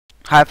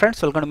Hi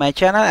friends, welcome to my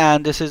channel,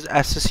 and this is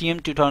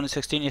SCCM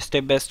 2016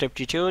 step-by-step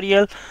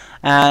tutorial.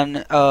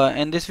 And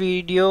in this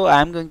video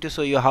I'm going to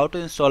show you how to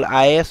install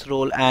IIS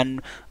role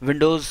and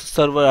Windows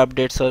Server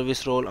Update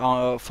Service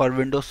role for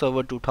Windows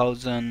Server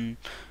 2000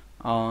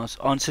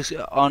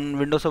 on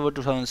Windows Server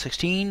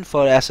 2016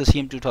 for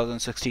SCCM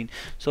 2016.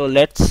 So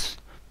let's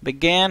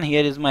begin.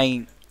 Here is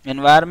my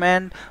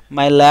environment,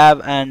 my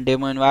lab and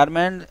demo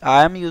environment.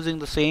 I am using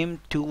the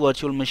same two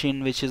virtual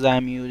machine which is I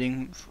am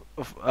using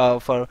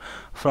for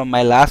from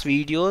my last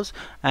videos,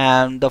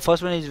 and the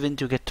first one is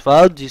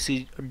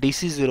Win2K12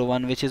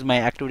 DC01, which is my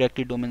Active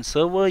Directory domain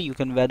server. You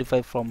can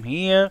verify from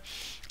here.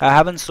 I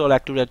have installed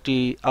Active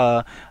Directory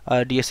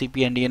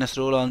DHCP and DNS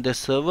role on this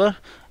server,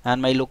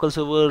 and my local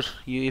server,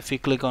 if you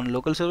click on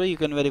local server, you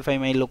can verify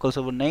my local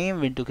server name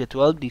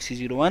Win2K12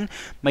 DC01.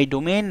 My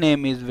domain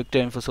name is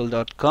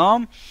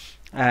victorinfosol.com,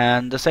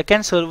 and the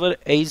second server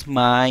is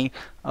my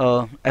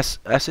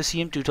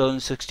SCCM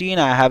 2016.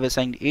 I have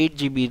assigned 8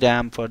 GB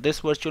RAM for this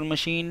virtual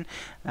machine,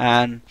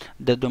 and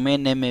the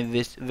domain name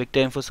is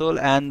victorinfosol.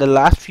 And the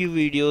last few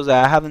videos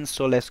I have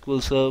installed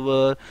SQL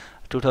Server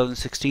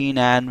 2016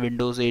 and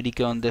Windows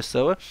ADK on this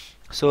server.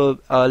 So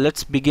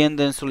let's begin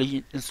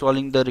the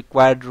installing the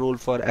required role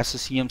for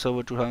SCCM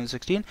Server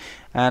 2016,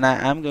 and I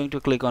am going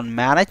to click on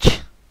Manage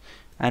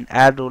and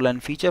Add Role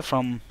and Feature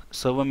from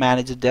Server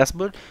Manager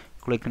Dashboard.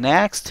 Click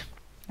Next,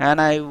 and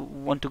I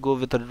want to go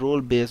with a role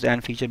based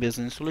and feature based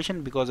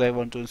installation because I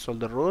want to install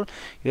the role.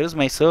 Here's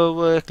my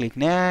server. Click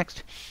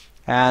Next,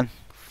 and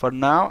for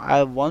now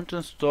I want to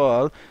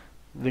install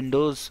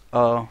Windows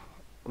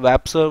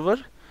web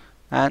server,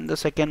 and the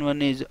second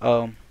one is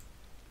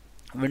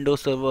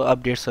Windows Server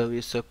Update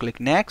Service. So click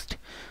Next.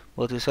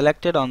 Both is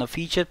selected. On the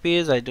feature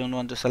page I don't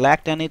want to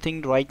select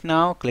anything right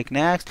now. Click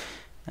Next,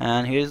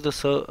 and here's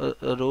the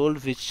role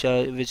which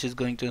is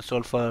going to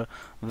install for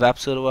web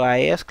server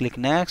IIS. Click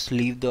Next.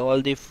 Leave the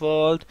all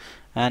default,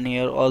 and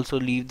here also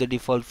leave the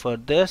default for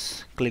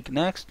this. Click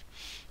Next,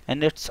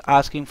 and it's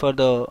asking for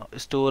the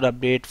store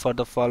update for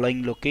the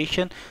following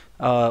location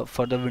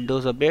for the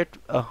Windows update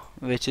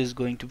which is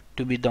going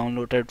to be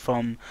downloaded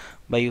from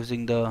by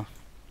using the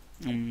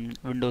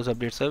Windows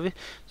Update Service.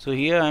 So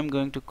here I'm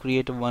going to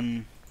create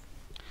one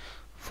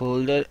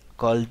folder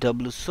called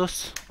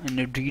WSUS in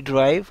a D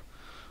drive.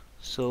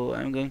 So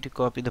I'm going to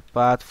copy the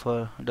path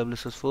for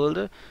WSUS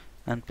folder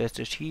and paste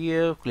it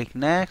here. Click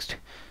Next,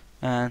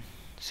 and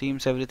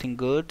seems everything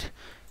good.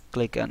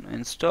 Click on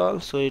Install.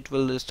 So it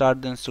will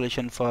start the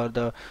installation for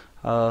the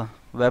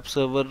web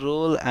server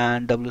role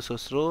and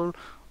WSUS role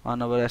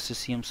on our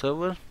SCCM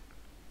server.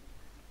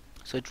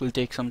 So it will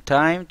take some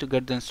time to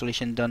get the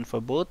installation done for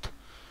both.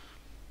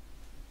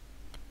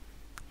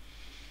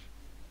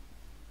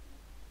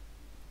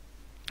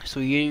 So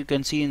here you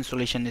can see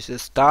installation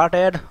is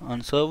started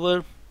on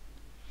server.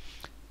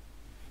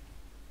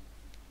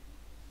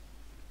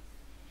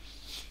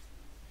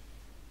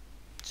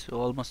 So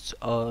almost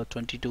 10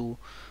 to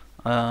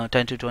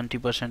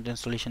 20%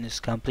 installation is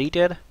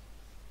completed.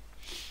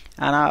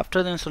 And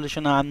after the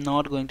installation, I'm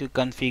not going to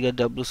configure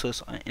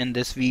WSUS in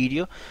this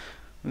video.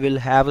 We'll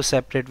have a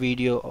separate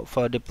video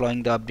for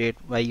deploying the update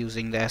by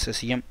using the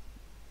SCCM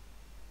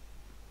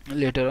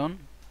later on.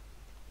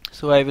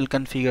 So I will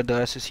configure the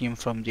SCCM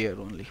from there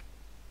only.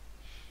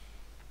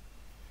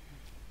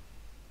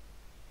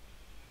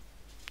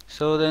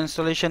 So the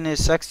installation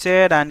is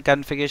succeeded and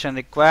configuration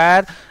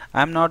required.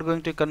 I'm not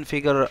going to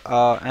configure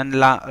and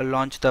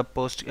launch the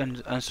post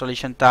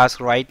installation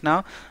task right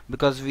now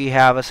because we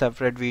have a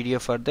separate video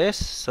for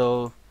this.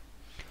 So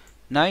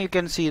now you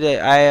can see the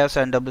IIS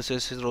and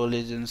WSUS role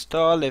is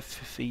installed.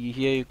 If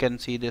here you can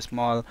see the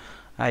small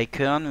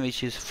icon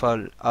which is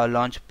for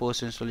launch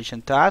post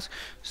installation task.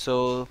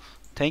 So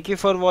thank you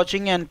for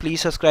watching, and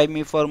please subscribe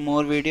me for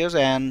more videos.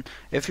 And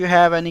if you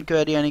have any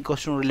query, any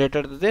question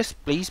related to this,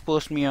 please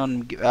post me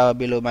on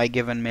below my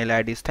given mail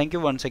IDs. Thank you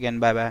once again.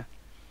 Bye bye.